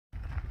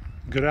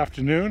Good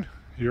afternoon.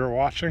 You're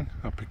watching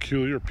A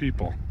Peculiar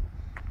People.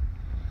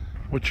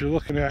 What you're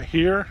looking at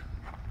here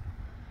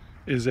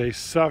is a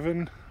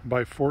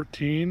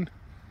 7x14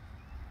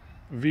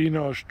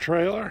 V-nose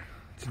trailer.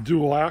 It's a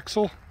dual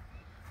axle,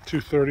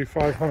 two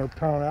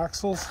 3,500-pound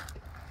axles.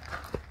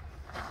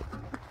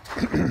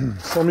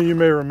 Some of you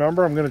may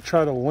remember, I'm going to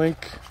try to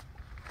link,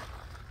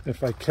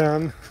 if I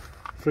can,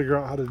 figure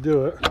out how to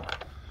do it,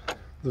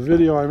 the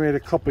video I made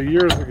a couple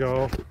years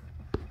ago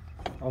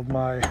of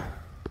my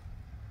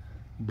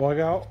bug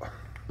out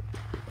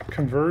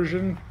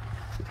conversion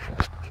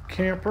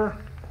camper.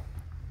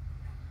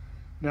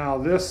 Now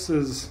this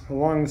is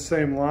along the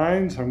same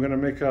lines. I'm going to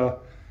make a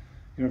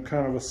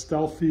kind of a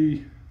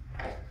stealthy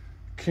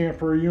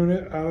camper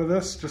unit out of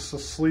this, just a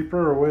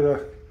sleeper, a way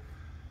to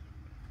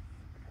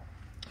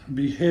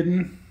be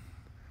hidden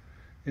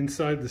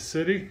inside the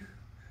city.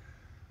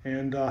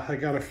 And I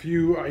got a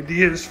few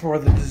ideas for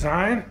the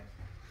design.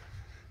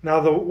 Now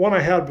the one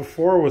I had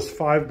before was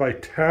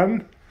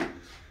 5x10,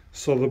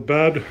 so the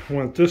bed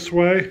went this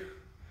way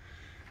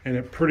and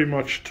it pretty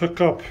much took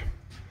up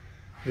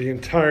the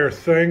entire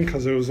thing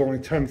because it was only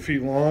 10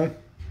 feet long.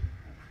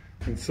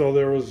 And so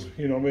there was,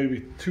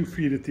 maybe 2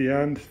 feet at the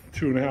end,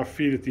 2.5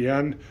 feet at the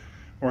end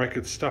where I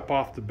could step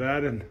off the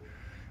bed, and it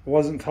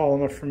wasn't tall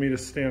enough for me to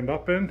stand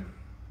up in.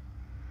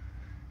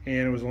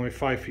 And it was only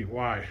 5 feet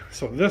wide.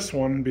 So this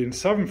one, being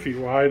 7 feet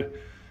wide,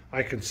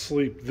 I could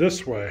sleep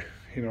this way,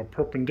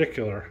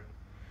 perpendicular.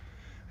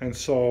 And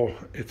so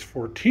it's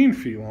 14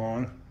 feet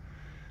long.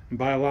 And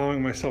by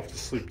allowing myself to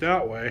sleep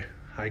that way,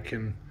 I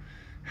can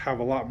have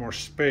a lot more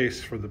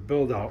space for the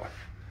build out.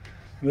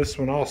 This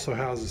one also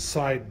has a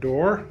side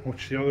door,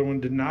 which the other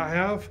one did not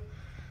have.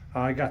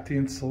 I got the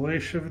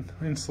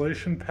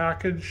insulation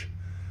package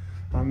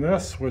on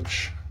this,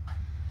 which,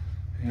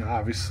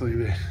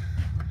 obviously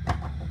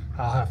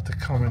I'll have to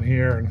come in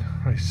here and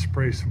I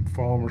spray some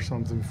foam or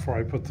something before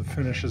I put the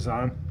finishes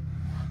on.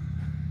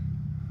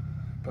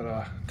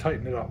 But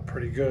tighten it up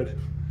pretty good.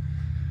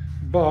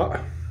 But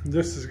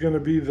this is going to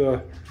be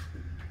the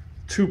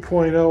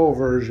 2.0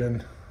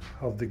 version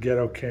of the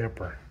Ghetto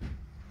Camper.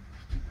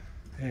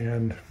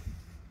 And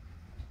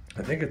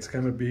I think it's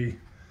going to be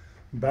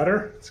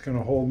better. It's going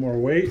to hold more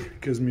weight. It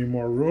gives me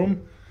more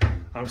room.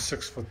 I'm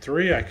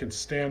 6'3". I can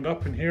stand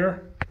up in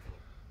here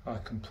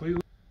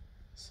completely.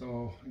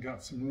 So I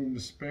got some room to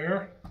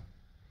spare.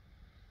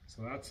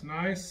 So that's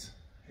nice.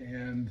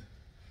 And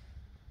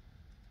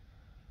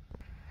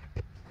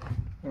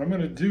what I'm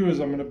going to do is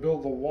I'm going to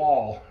build a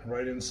wall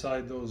right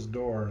inside those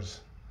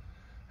doors.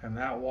 And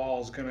that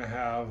wall is going to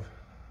have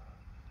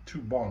 2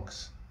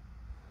 bunks.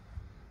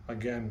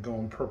 Again,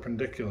 going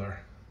perpendicular.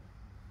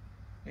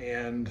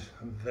 And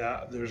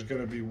that there's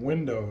going to be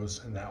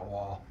windows in that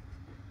wall.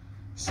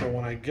 So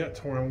when I get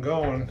to where I'm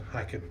going,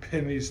 I could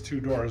pin these 2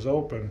 doors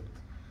open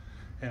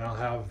and I'll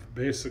have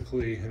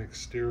basically an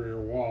exterior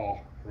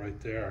wall right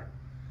there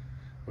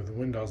with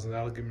windows, and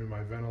that'll give me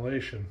my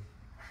ventilation.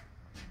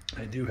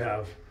 I do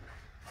have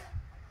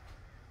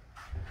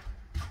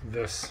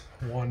this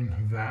one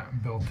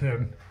vent built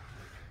in,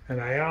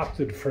 and I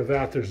opted for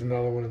that. There's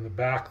another one in the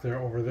back there,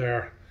 over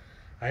there.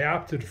 I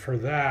opted for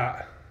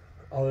that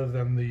other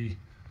than the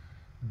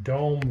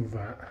dome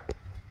vent,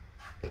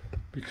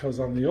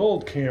 because on the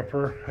old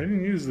camper I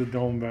didn't use the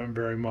dome vent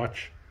very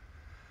much,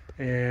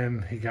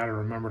 and you got to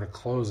remember to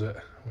close it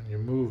when you're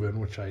moving,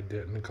 which I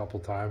didn't a couple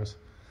times,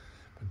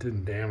 but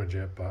didn't damage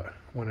it. But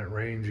when it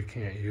rains you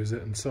can't use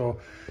it, and so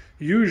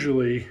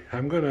usually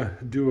I'm gonna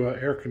do an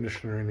air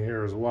conditioner in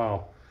here as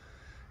well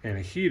and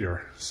a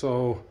heater.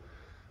 So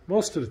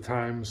most of the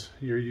times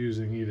you're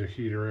using either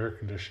heat or air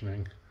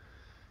conditioning.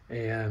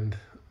 And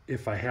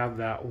if I have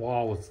that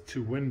wall with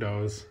 2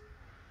 windows,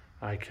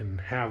 I can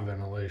have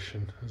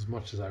ventilation as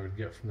much as I would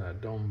get from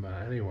that dome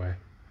vent anyway.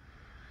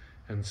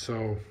 And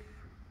so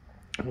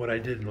what I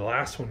did in the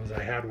last one is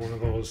I had one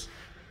of those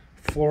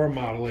floor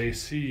model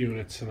AC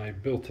units, and I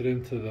built it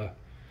into the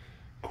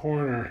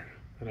corner,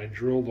 and I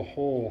drilled a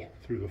hole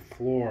through the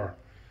floor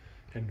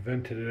and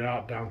vented it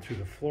out down through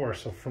the floor.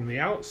 So from the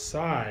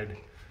outside,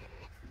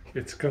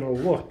 it's going to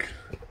look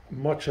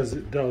much as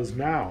it does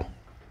now.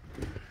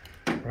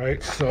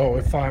 Right, so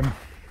if I'm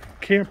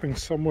camping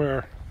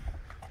somewhere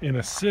in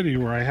a city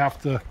where I have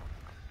to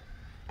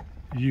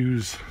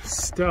use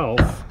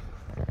stealth,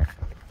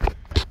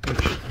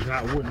 which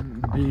that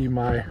wouldn't be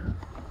my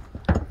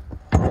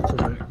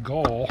ultimate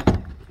goal,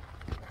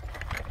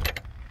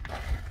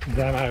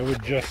 then it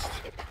would just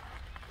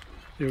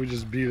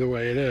be the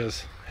way it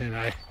is, and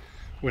I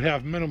would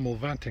have minimal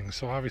venting.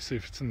 So obviously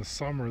if it's in the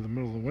summer or the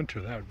middle of the winter,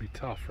 that would be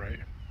tough,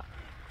 right?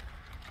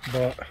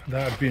 But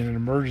that would be in an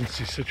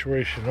emergency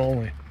situation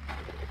only.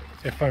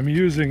 If I'm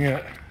using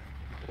it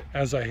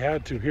as I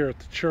had to here at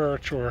the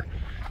church or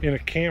in a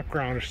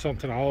campground or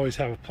something, I'll always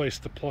have a place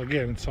to plug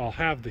in, so I'll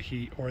have the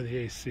heat or the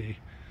AC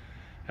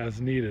as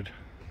needed.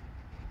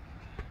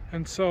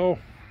 And so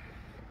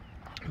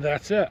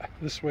that's it.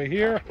 This way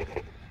here,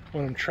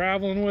 when I'm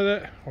traveling with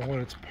it or when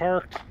it's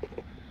parked,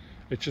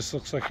 it just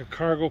looks like a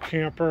cargo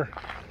camper.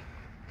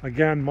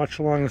 Again, much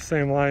along the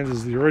same lines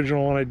as the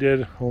original one I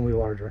did, only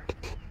larger.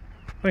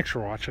 Thanks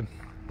for watching.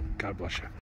 God bless you.